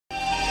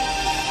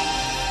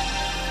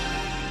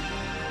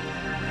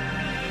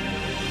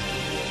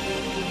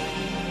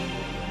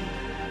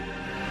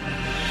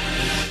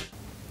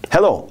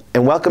Hello,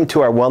 and welcome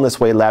to our Wellness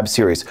Way Lab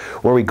series,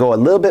 where we go a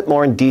little bit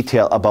more in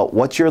detail about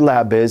what your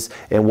lab is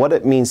and what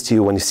it means to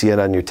you when you see it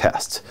on your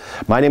test.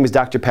 My name is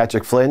Dr.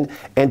 Patrick Flynn,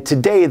 and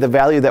today the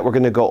value that we're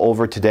going to go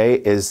over today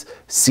is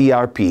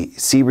CRP,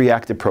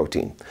 C-reactive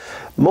protein.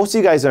 Most of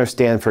you guys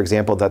understand, for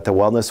example, that the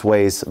Wellness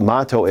Way's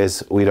motto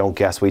is, we don't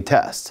guess, we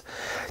test.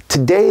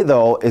 Today,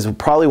 though, is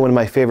probably one of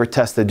my favorite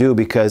tests to do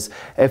because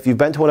if you've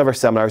been to one of our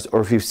seminars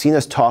or if you've seen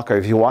us talk or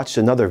if you watched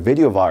another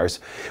video of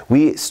ours,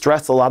 we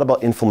stress a lot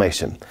about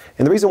inflammation.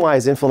 And the reason why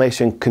is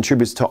inflammation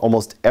contributes to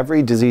almost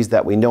every disease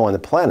that we know on the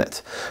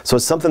planet. So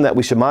it's something that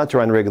we should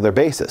monitor on a regular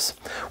basis.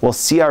 Well,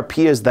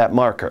 CRP is that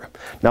marker.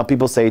 Now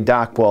people say,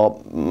 Doc,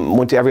 well,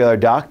 went to every other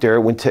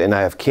doctor, and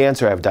I have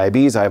cancer, I have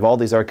diabetes, I have all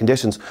these other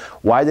conditions.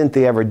 Why didn't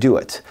they ever do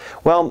it?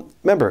 Well,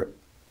 remember,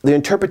 the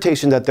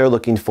interpretation that they're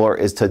looking for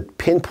is to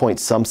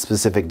pinpoint some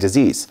specific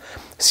disease.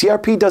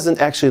 CRP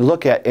doesn't actually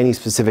look at any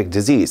specific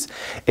disease.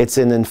 It's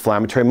an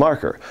inflammatory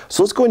marker.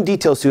 So let's go in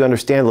detail so you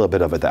understand a little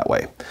bit of it that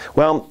way.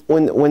 Well,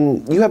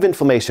 when you have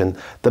inflammation,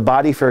 the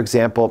body, for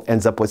example,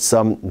 ends up with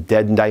some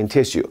dead and dying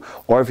tissue.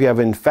 Or if you have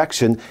an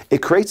infection,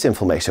 it creates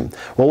inflammation.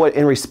 Well,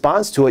 in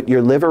response to it,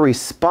 your liver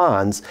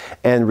responds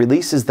and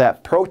releases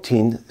that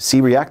protein,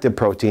 C-reactive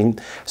protein,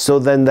 so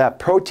then that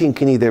protein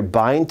can either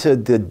bind to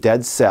the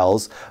dead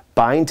cells,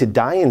 bind to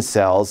dying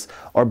cells,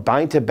 or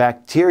bind to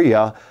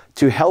bacteria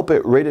to help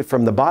it rid it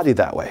from the body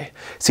that way.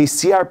 See,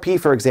 CRP,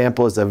 for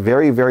example, is a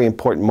very, very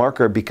important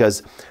marker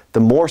because the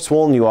more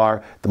swollen you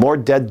are, the more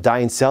dead,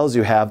 dying cells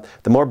you have,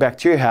 the more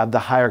bacteria you have, the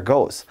higher it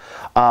goes.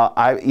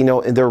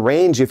 In the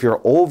range, if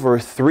you're over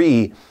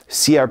 3,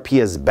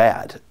 CRP is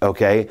bad,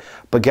 okay?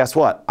 But guess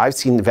what? I've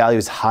seen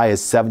values high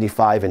as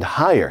 75 and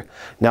higher.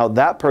 Now,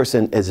 that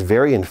person is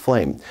very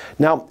inflamed.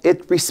 Now,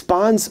 it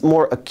responds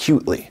more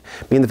acutely,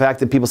 meaning the fact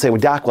that people say, well,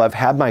 Doc, well, I've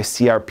had my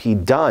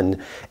CRP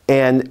done,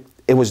 and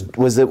it was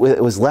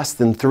less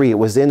than 3. It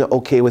was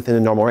within a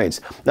normal range.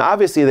 Now,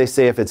 obviously, they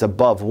say if it's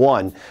above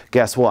 1,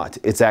 guess what?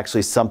 It's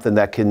actually something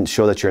that can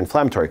show that you're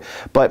inflammatory.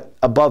 But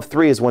above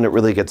 3 is when it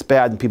really gets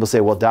bad, and people say,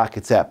 well, Doc,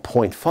 it's at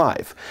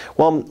 0.5.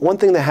 Well, one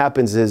thing that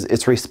happens is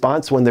it's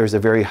response when there's a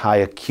very high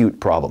acute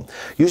problem.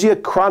 Usually a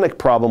chronic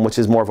problem, which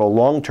is more of a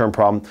long-term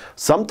problem,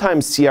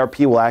 sometimes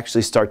CRP will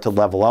actually start to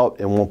level out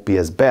and won't be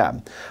as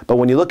bad. But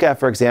when you look at,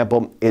 for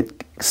example,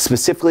 it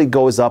specifically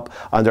goes up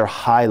under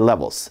high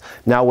levels.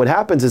 Now, what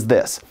happens is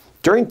this.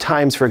 During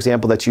times, for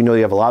example, that you know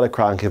you have a lot of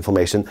chronic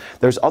inflammation,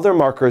 there's other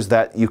markers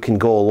that you can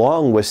go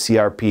along with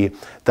CRP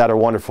that are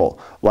wonderful,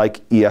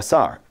 like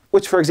ESR,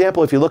 which, for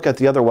example, if you look at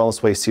the other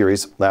Wellness Way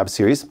series, lab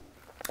series,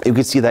 you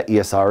can see that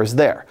ESR is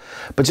there.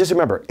 But just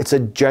remember, it's a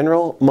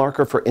general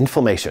marker for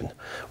inflammation,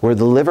 where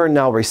the liver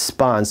now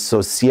responds so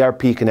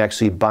CRP can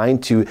actually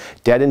bind to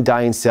dead and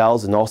dying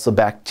cells and also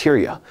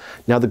bacteria.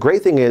 Now, the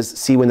great thing is,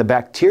 see, when the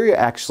bacteria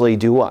actually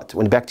do what?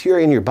 When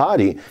bacteria in your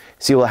body,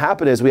 see, what will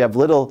happen is we have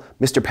little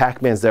Mr.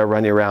 Pac-Mans that are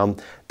running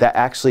around that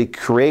actually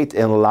create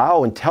and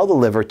allow and tell the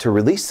liver to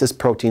release this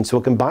protein so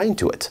it can bind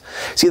to it.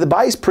 See, the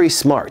body's pretty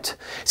smart.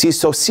 See,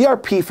 so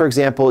CRP, for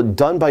example,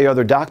 done by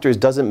other doctors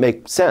doesn't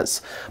make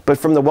sense. But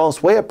from the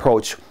Wellness Way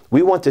approach,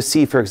 we want to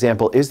see, for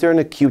example, is there an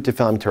acute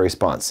inflammatory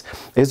response?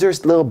 Is there a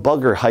little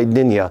bugger hiding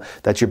in you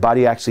that your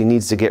body actually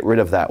needs to get rid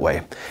of that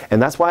way?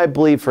 And that's why I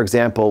believe, for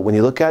example, when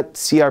you look at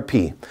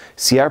CRP,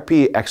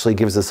 CRP actually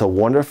gives us a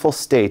wonderful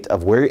state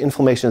of where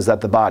inflammation is at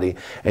the body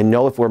and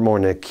know if we're more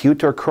in an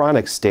acute or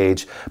chronic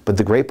stage. But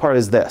the great part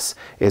is this,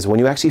 is when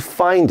you actually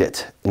find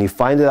it, and you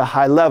find it at a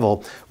high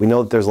level, we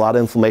know that there's a lot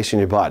of inflammation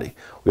in your body.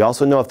 We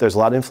also know if there's a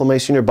lot of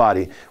inflammation in your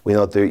body, we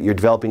know that you're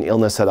developing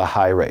illness at a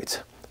high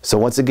rate. So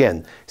once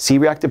again,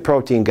 C-reactive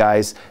protein,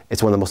 guys,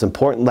 it's one of the most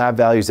important lab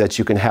values that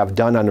you can have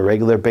done on a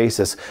regular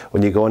basis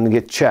when you go in and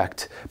get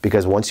checked,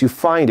 because once you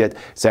find it,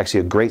 it's actually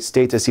a great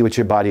state to see what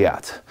your body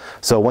at.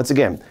 So once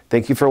again,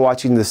 thank you for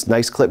watching this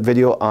nice clip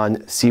video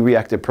on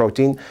C-reactive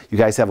protein. You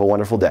guys have a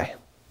wonderful day.